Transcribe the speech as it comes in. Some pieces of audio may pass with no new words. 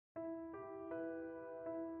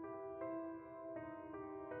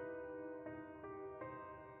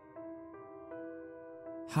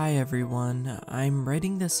Hi everyone, I'm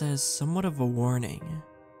writing this as somewhat of a warning,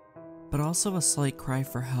 but also a slight cry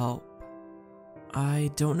for help.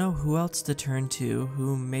 I don't know who else to turn to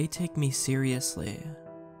who may take me seriously,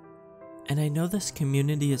 and I know this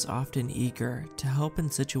community is often eager to help in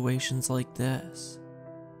situations like this.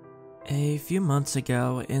 A few months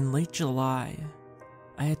ago, in late July,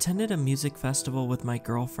 I attended a music festival with my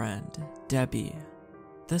girlfriend, Debbie.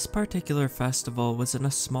 This particular festival was in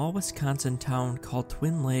a small Wisconsin town called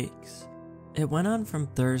Twin Lakes. It went on from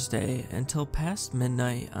Thursday until past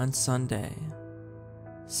midnight on Sunday.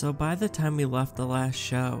 So by the time we left the last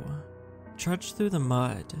show, trudged through the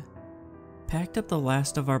mud, packed up the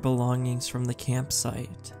last of our belongings from the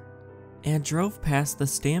campsite, and drove past the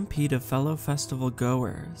stampede of fellow festival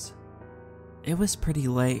goers. It was pretty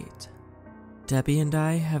late. Debbie and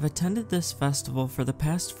I have attended this festival for the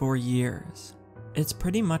past 4 years. It's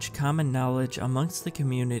pretty much common knowledge amongst the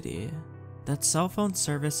community that cell phone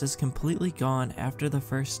service is completely gone after the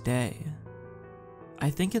first day. I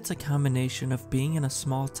think it's a combination of being in a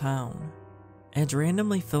small town and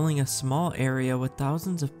randomly filling a small area with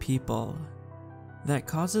thousands of people that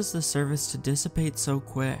causes the service to dissipate so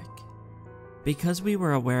quick. Because we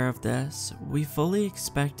were aware of this, we fully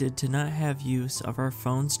expected to not have use of our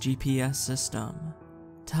phone's GPS system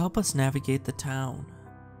to help us navigate the town.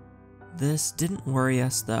 This didn't worry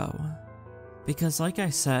us though, because like I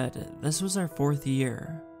said, this was our 4th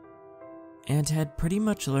year, and had pretty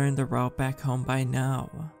much learned the route back home by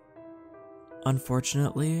now.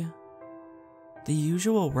 Unfortunately, the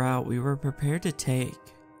usual route we were prepared to take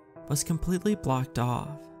was completely blocked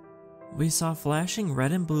off. We saw flashing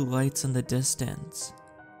red and blue lights in the distance,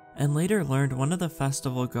 and later learned one of the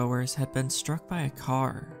festival goers had been struck by a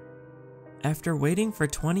car. After waiting for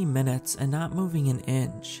 20 minutes and not moving an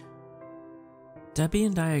inch, Debbie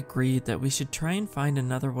and I agreed that we should try and find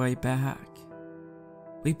another way back.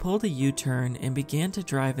 We pulled a U-turn and began to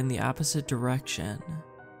drive in the opposite direction.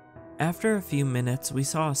 After a few minutes, we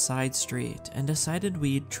saw a side street and decided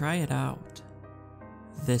we'd try it out.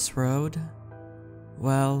 This road?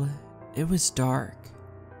 Well, it was dark.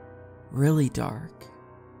 Really dark.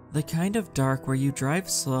 The kind of dark where you drive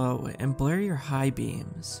slow and blare your high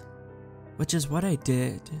beams, which is what I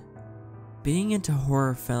did. Being into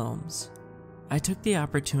horror films, I took the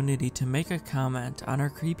opportunity to make a comment on our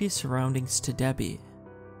creepy surroundings to Debbie.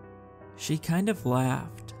 She kind of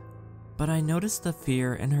laughed, but I noticed the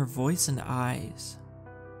fear in her voice and eyes.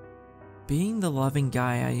 Being the loving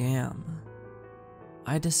guy I am,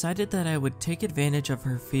 I decided that I would take advantage of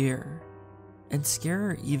her fear and scare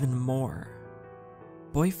her even more.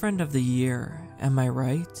 Boyfriend of the year, am I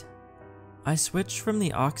right? I switched from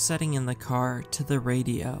the aux setting in the car to the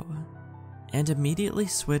radio, and immediately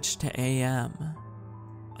switched to AM.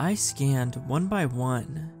 I scanned one by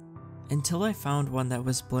one until I found one that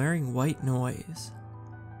was blaring white noise.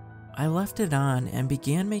 I left it on and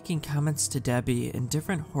began making comments to Debbie in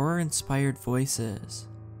different horror-inspired voices.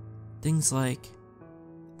 Things like,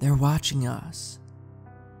 "They're watching us,"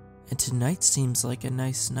 and "Tonight seems like a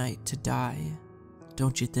nice night to die,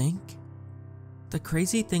 don't you think?" The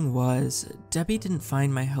crazy thing was, Debbie didn't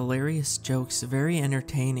find my hilarious jokes very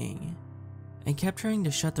entertaining, and kept trying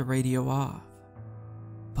to shut the radio off.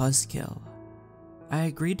 Buzzkill. I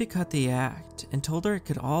agreed to cut the act and told her it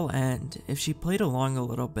could all end if she played along a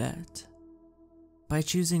little bit, by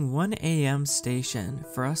choosing one AM station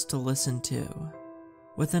for us to listen to.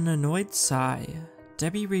 With an annoyed sigh,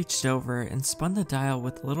 Debbie reached over and spun the dial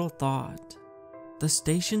with little thought. The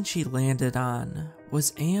station she landed on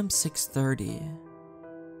was AM 630.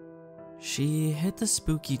 She hit the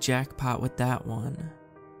spooky jackpot with that one.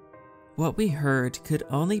 What we heard could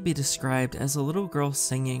only be described as a little girl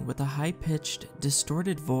singing with a high-pitched,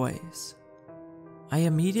 distorted voice. I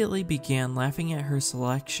immediately began laughing at her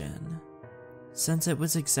selection, since it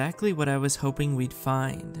was exactly what I was hoping we'd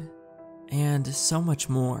find, and so much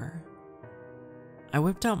more. I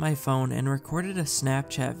whipped out my phone and recorded a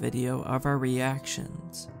Snapchat video of our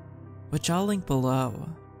reactions, which I'll link below.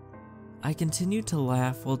 I continued to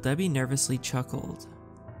laugh while Debbie nervously chuckled.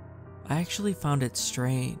 I actually found it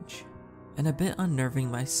strange and a bit unnerving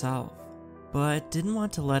myself, but didn't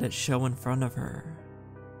want to let it show in front of her.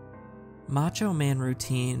 Macho man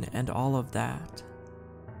routine and all of that.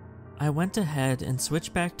 I went ahead and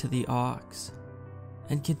switched back to the aux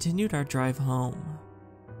and continued our drive home.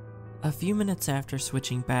 A few minutes after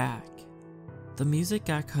switching back, the music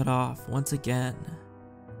got cut off once again,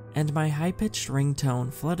 and my high-pitched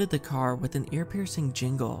ringtone flooded the car with an ear-piercing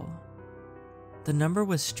jingle. The number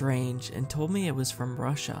was strange and told me it was from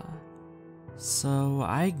Russia, so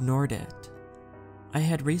I ignored it. I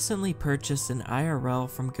had recently purchased an IRL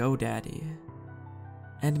from GoDaddy,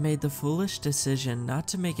 and made the foolish decision not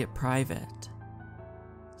to make it private.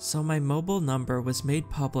 So my mobile number was made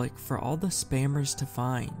public for all the spammers to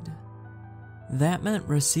find. That meant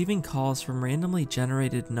receiving calls from randomly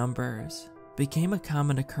generated numbers became a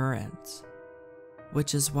common occurrence,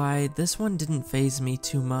 which is why this one didn't faze me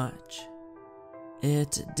too much.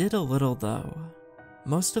 It did a little though.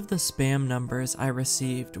 Most of the spam numbers I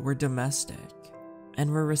received were domestic, and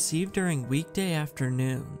were received during weekday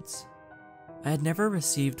afternoons. I had never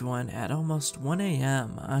received one at almost 1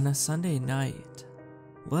 AM on a Sunday night,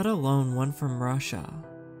 let alone one from Russia.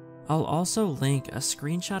 I'll also link a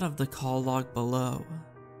screenshot of the call log below.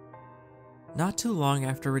 Not too long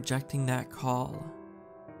after rejecting that call,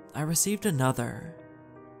 I received another.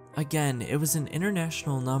 Again, it was an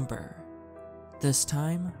international number, this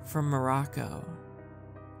time from Morocco.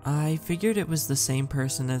 I figured it was the same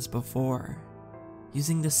person as before,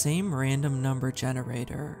 using the same random number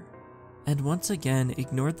generator, and once again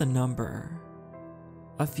ignored the number.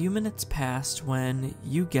 A few minutes passed when,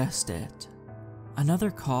 you guessed it,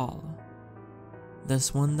 another call.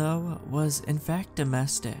 This one though was in fact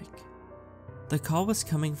domestic. The call was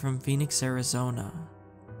coming from Phoenix, Arizona,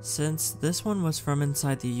 since this one was from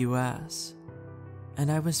inside the US,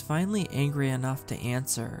 and I was finally angry enough to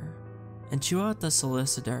answer and chew out the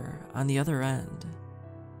solicitor on the other end.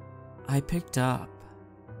 I picked up.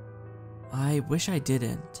 I wish I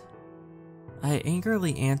didn't. I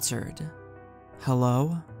angrily answered,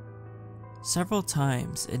 "Hello?" several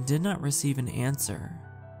times and did not receive an answer.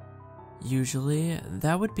 Usually,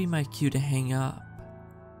 that would be my cue to hang up,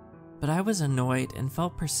 but I was annoyed and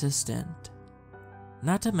felt persistent.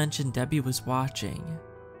 Not to mention Debbie was watching,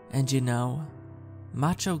 and you know,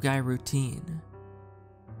 macho guy routine.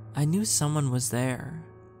 I knew someone was there,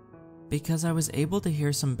 because I was able to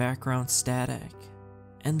hear some background static,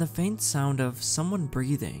 and the faint sound of someone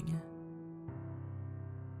breathing.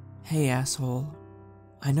 "Hey asshole,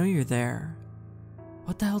 I know you're there.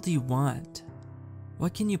 What the hell do you want?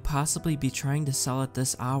 What can you possibly be trying to sell at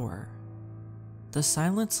this hour?" The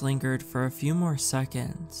silence lingered for a few more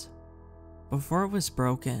seconds. Before it was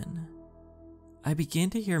broken, I began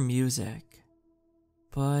to hear music,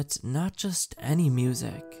 but not just any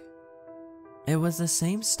music. It was the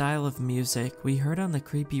same style of music we heard on the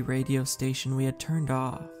creepy radio station we had turned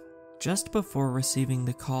off just before receiving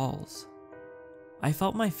the calls. I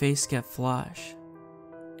felt my face get flush,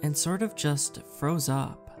 and sort of just froze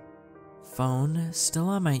up, phone still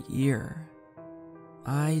on my ear.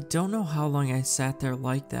 I don't know how long I sat there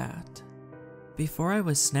like that, before I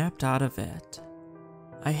was snapped out of it.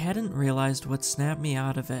 I hadn't realized what snapped me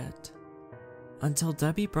out of it, until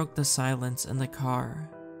Debbie broke the silence in the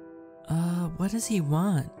car. What does he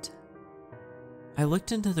want?" I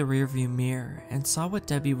looked into the rearview mirror and saw what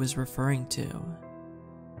Debbie was referring to.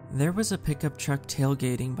 There was a pickup truck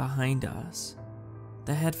tailgating behind us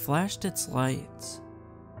that had flashed its lights.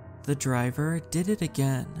 The driver did it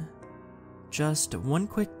again. Just one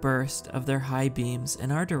quick burst of their high beams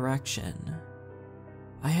in our direction.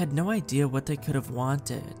 I had no idea what they could have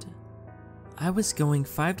wanted. I was going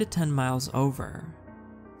 5 to 10 miles over,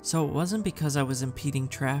 so it wasn't because I was impeding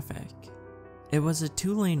traffic. It was a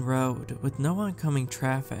 2-lane road with no oncoming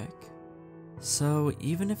traffic, so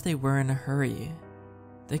even if they were in a hurry,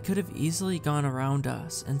 they could have easily gone around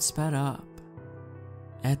us and sped up.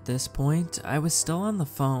 At this point, I was still on the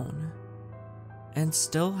phone, and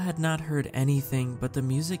still had not heard anything but the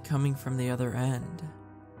music coming from the other end.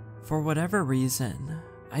 For whatever reason,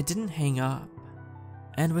 I didn't hang up,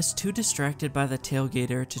 and was too distracted by the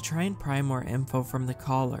tailgater to try and pry more info from the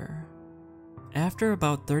caller. After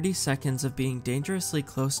about 30 seconds of being dangerously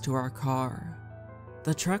close to our car,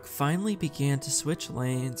 the truck finally began to switch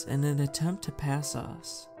lanes in an attempt to pass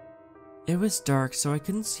us. It was dark, so I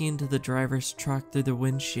couldn't see into the driver's truck through the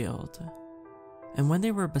windshield, and when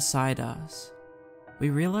they were beside us, we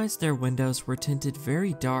realized their windows were tinted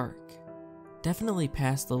very dark, definitely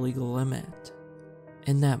past the legal limit.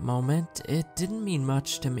 In that moment, it didn't mean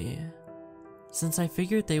much to me, since I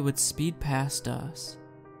figured they would speed past us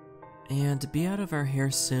and be out of our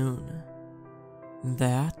hair soon.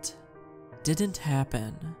 That didn't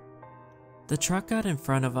happen. The truck got in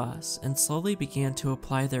front of us and slowly began to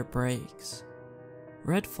apply their brakes.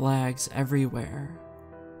 Red flags everywhere.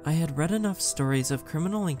 I had read enough stories of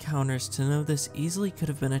criminal encounters to know this easily could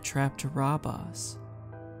have been a trap to rob us.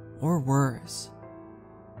 Or worse.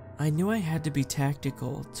 I knew I had to be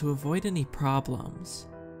tactical to avoid any problems.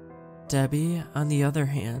 Debbie, on the other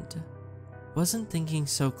hand, wasn't thinking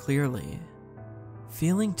so clearly.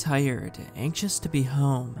 Feeling tired, anxious to be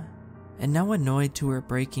home, and now annoyed to her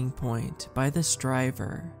breaking point by this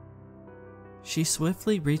driver. She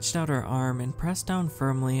swiftly reached out her arm and pressed down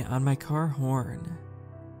firmly on my car horn.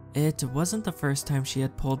 It wasn't the first time she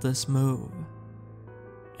had pulled this move,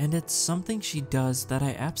 and it's something she does that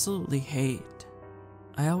I absolutely hate.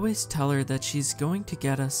 I always tell her that she's going to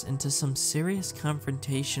get us into some serious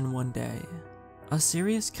confrontation one day. A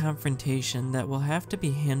serious confrontation that will have to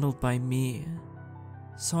be handled by me.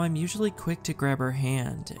 So I'm usually quick to grab her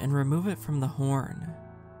hand and remove it from the horn.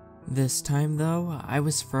 This time though, I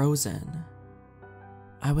was frozen.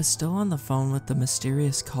 I was still on the phone with the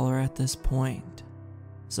mysterious caller at this point,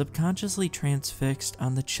 subconsciously transfixed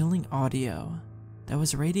on the chilling audio that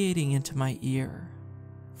was radiating into my ear.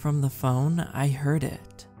 From the phone, I heard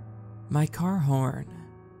it. My car horn.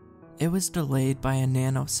 It was delayed by a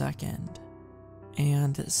nanosecond,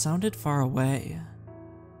 and it sounded far away.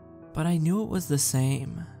 But I knew it was the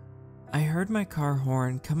same. I heard my car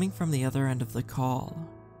horn coming from the other end of the call.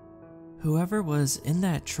 Whoever was in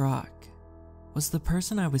that truck was the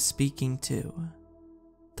person I was speaking to.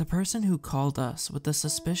 The person who called us with the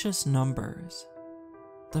suspicious numbers.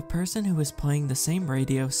 The person who was playing the same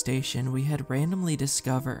radio station we had randomly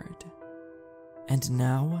discovered. And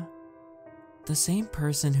now, the same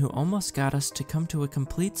person who almost got us to come to a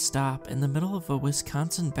complete stop in the middle of a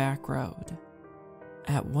Wisconsin back road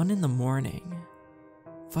at 1 in the morning.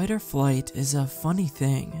 Fight or flight is a funny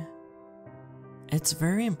thing. It's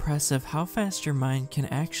very impressive how fast your mind can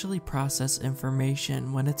actually process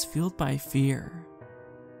information when it's fueled by fear.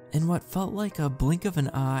 In what felt like a blink of an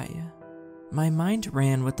eye, my mind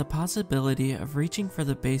ran with the possibility of reaching for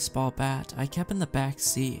the baseball bat I kept in the back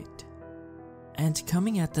seat, and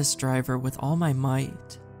coming at this driver with all my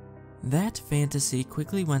might. That fantasy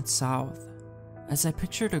quickly went south, as I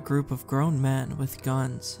pictured a group of grown men with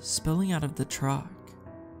guns spilling out of the truck,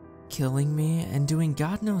 killing me and doing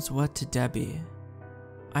God knows what to Debbie.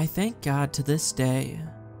 I thank God to this day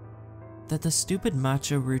that the stupid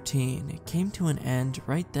macho routine came to an end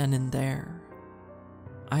right then and there.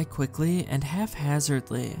 I quickly and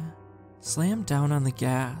haphazardly slammed down on the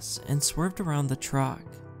gas and swerved around the truck,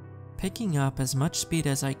 picking up as much speed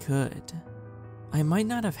as I could. I might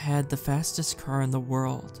not have had the fastest car in the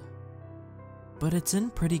world, but it's in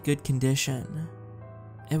pretty good condition.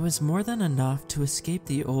 It was more than enough to escape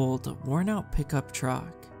the old, worn-out pickup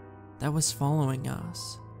truck that was following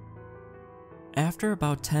us. After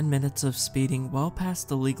about 10 minutes of speeding well past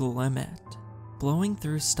the legal limit, blowing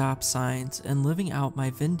through stop signs and living out my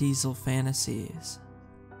Vin Diesel fantasies,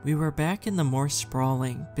 we were back in the more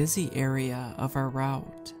sprawling, busy area of our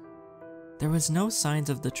route. There was no signs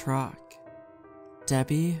of the truck.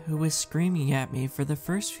 Debbie, who was screaming at me for the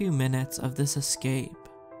first few minutes of this escape,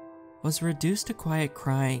 was reduced to quiet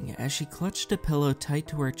crying as she clutched a pillow tight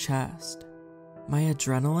to her chest. My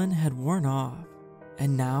adrenaline had worn off,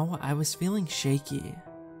 and now I was feeling shaky.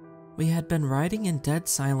 We had been riding in dead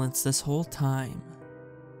silence this whole time,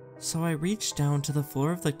 so I reached down to the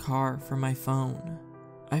floor of the car for my phone.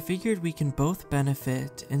 I figured we can both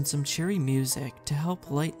benefit in some cheery music to help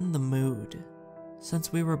lighten the mood,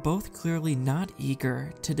 since we were both clearly not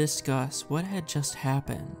eager to discuss what had just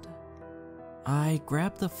happened. I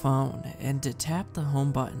grabbed the phone and tapped the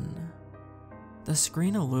home button. The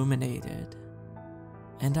screen illuminated,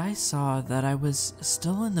 and I saw that I was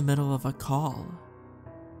still in the middle of a call.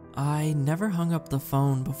 I never hung up the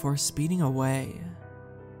phone before speeding away,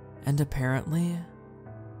 and apparently,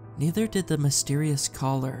 neither did the mysterious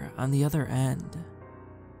caller on the other end.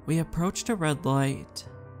 We approached a red light,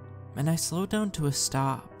 and I slowed down to a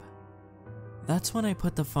stop. That's when I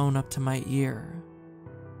put the phone up to my ear.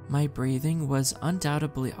 My breathing was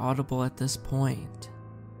undoubtedly audible at this point.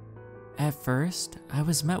 At first, I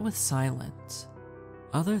was met with silence,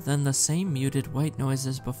 other than the same muted white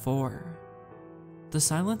noises before. The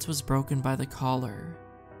silence was broken by the caller,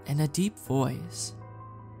 in a deep voice.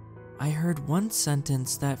 I heard one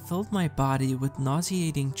sentence that filled my body with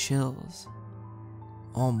nauseating chills.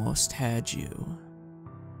 "Almost had you."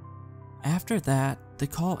 After that, the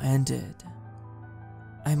call ended.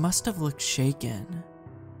 I must have looked shaken,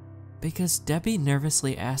 because Debbie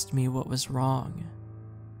nervously asked me what was wrong.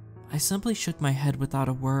 I simply shook my head without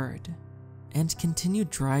a word, and continued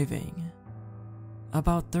driving.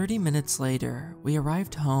 About 30 minutes later, we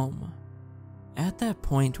arrived home. At that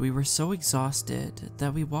point, we were so exhausted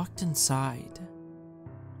that we walked inside,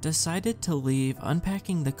 decided to leave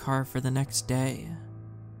unpacking the car for the next day,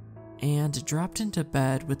 and dropped into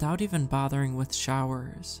bed without even bothering with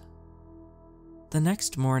showers. The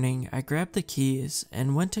next morning, I grabbed the keys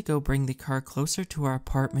and went to go bring the car closer to our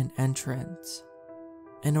apartment entrance,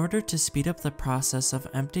 in order to speed up the process of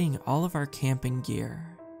emptying all of our camping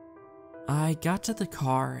gear. I got to the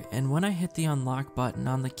car, and when I hit the unlock button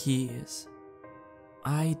on the keys,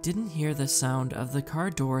 I didn't hear the sound of the car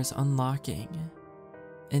doors unlocking.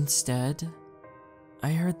 Instead,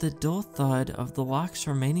 I heard the dull thud of the locks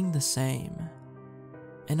remaining the same.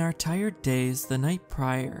 In our tired days the night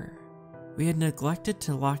prior, we had neglected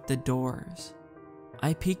to lock the doors.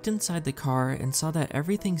 I peeked inside the car and saw that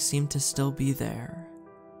everything seemed to still be there,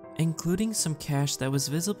 including some cash that was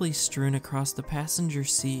visibly strewn across the passenger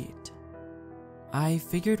seat. I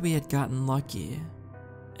figured we had gotten lucky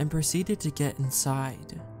and proceeded to get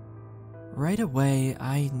inside. Right away,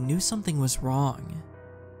 I knew something was wrong.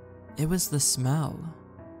 It was the smell.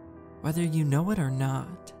 Whether you know it or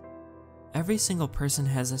not, every single person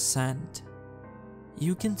has a scent.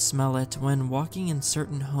 You can smell it when walking in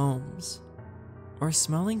certain homes, or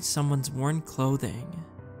smelling someone's worn clothing.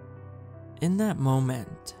 In that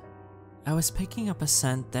moment, I was picking up a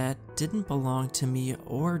scent that didn't belong to me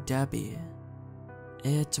or Debbie.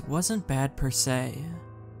 It wasn't bad per se,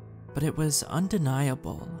 but it was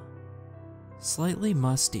undeniable. Slightly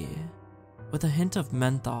musty, with a hint of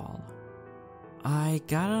menthol. I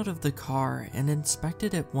got out of the car and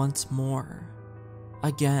inspected it once more.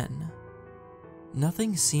 Again.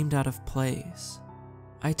 Nothing seemed out of place.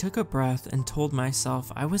 I took a breath and told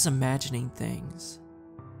myself I was imagining things.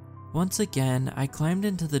 Once again, I climbed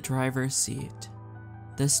into the driver's seat,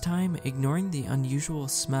 this time ignoring the unusual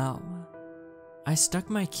smell. I stuck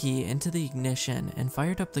my key into the ignition and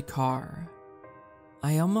fired up the car.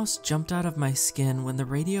 I almost jumped out of my skin when the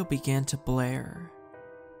radio began to blare.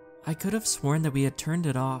 I could have sworn that we had turned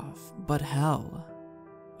it off, but hell,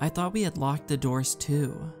 I thought we had locked the doors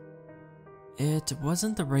too. It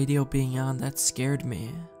wasn't the radio being on that scared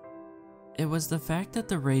me. It was the fact that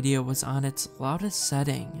the radio was on its loudest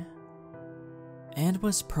setting and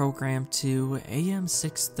was programmed to AM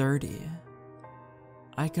 630.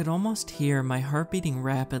 I could almost hear my heart beating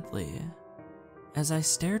rapidly as I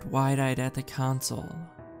stared wide-eyed at the console.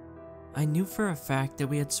 I knew for a fact that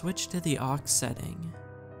we had switched to the aux setting.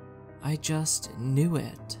 I just knew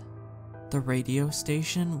it. The radio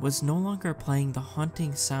station was no longer playing the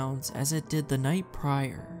haunting sounds as it did the night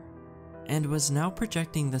prior, and was now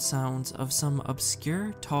projecting the sounds of some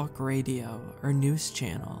obscure talk radio or news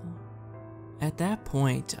channel. At that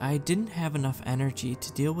point, I didn't have enough energy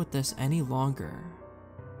to deal with this any longer.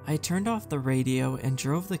 I turned off the radio and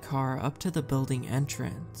drove the car up to the building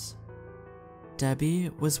entrance. Debbie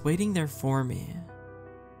was waiting there for me.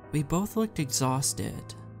 We both looked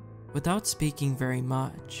exhausted, without speaking very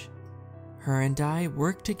much. Her and I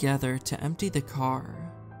worked together to empty the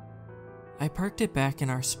car. I parked it back in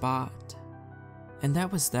our spot, and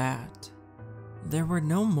that was that. There were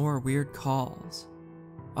no more weird calls,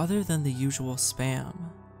 other than the usual spam.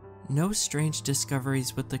 No strange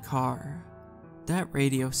discoveries with the car, that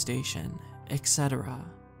radio station, etc.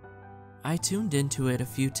 I tuned into it a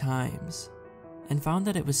few times, and found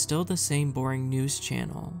that it was still the same boring news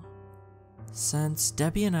channel. Since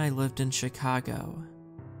Debbie and I lived in Chicago,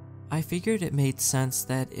 I figured it made sense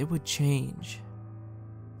that it would change.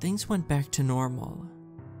 Things went back to normal.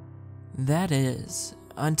 That is,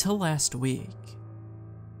 until last week.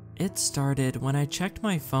 It started when I checked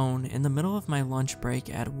my phone in the middle of my lunch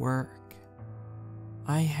break at work.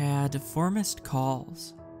 I had 4 missed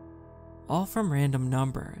calls, all from random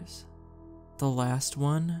numbers. The last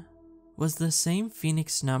one was the same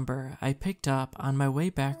Phoenix number I picked up on my way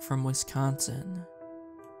back from Wisconsin.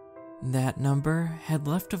 That number had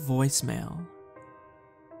left a voicemail.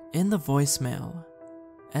 In the voicemail,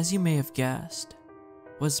 as you may have guessed,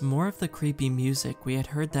 was more of the creepy music we had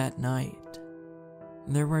heard that night.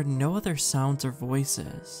 There were no other sounds or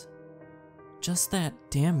voices, just that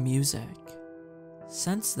damn music.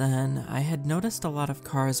 Since then, I had noticed a lot of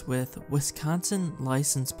cars with Wisconsin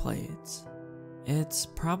license plates. It's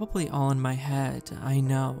probably all in my head, I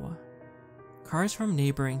know. Cars from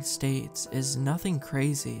neighboring states is nothing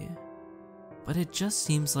crazy, but it just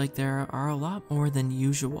seems like there are a lot more than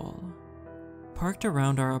usual, parked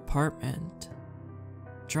around our apartment,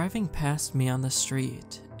 driving past me on the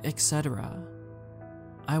street, etc.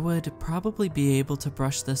 I would probably be able to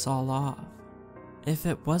brush this all off if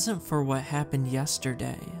it wasn't for what happened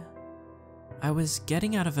yesterday. I was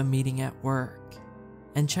getting out of a meeting at work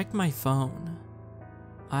and checked my phone.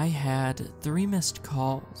 I had 3 missed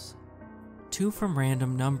calls, 2 from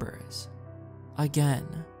random numbers. Again,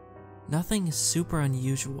 nothing super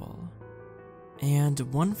unusual. And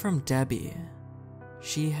 1 from Debbie.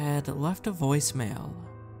 She had left a voicemail.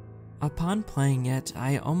 Upon playing it,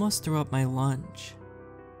 I almost threw up my lunch.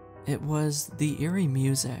 It was the eerie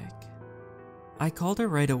music. I called her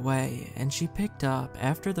right away, and she picked up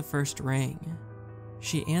after the first ring.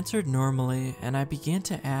 She answered normally, and I began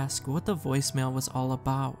to ask what the voicemail was all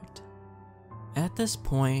about. At this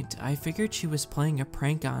point, I figured she was playing a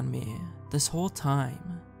prank on me this whole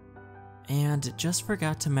time, and just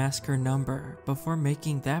forgot to mask her number before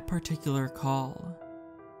making that particular call.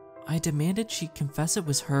 I demanded she confess it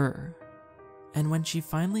was her, and when she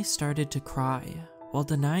finally started to cry while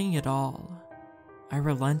denying it all, I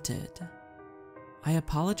relented. I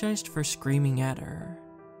apologized for screaming at her.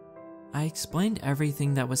 I explained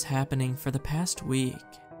everything that was happening for the past week,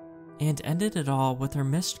 and ended it all with her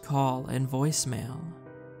missed call and voicemail.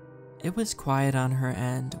 It was quiet on her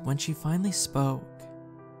end when she finally spoke.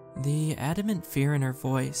 The adamant fear in her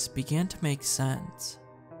voice began to make sense.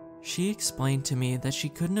 She explained to me that she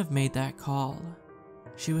couldn't have made that call.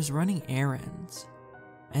 She was running errands,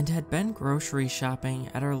 and had been grocery shopping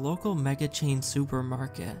at our local mega chain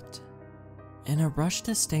supermarket. In a rush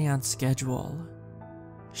to stay on schedule,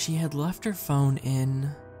 she had left her phone in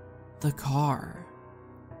the car.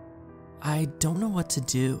 I don't know what to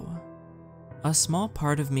do. A small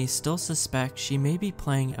part of me still suspects she may be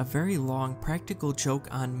playing a very long practical joke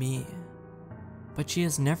on me, but she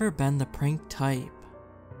has never been the prank type.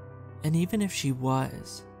 And even if she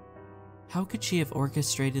was, how could she have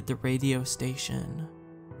orchestrated the radio station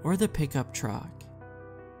or the pickup truck?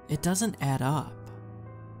 It doesn't add up.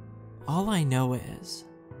 All I know is,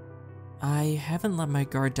 I haven't let my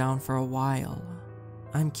guard down for a while.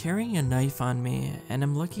 I'm carrying a knife on me, and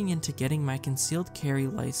I'm looking into getting my concealed carry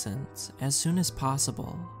license as soon as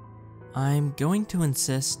possible. I'm going to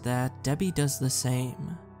insist that Debbie does the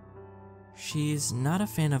same. She's not a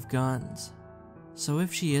fan of guns, so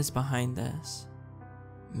if she is behind this,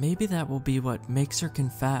 maybe that will be what makes her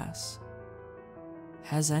confess.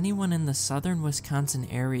 Has anyone in the southern Wisconsin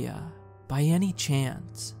area, by any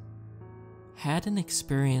chance, had an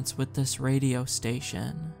experience with this radio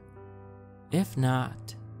station? If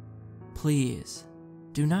not, please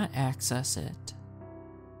do not access it.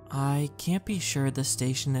 I can't be sure the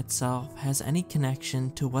station itself has any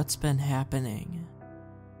connection to what's been happening,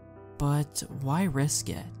 but why risk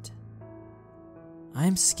it?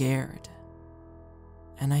 I'm scared,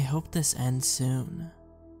 and I hope this ends soon.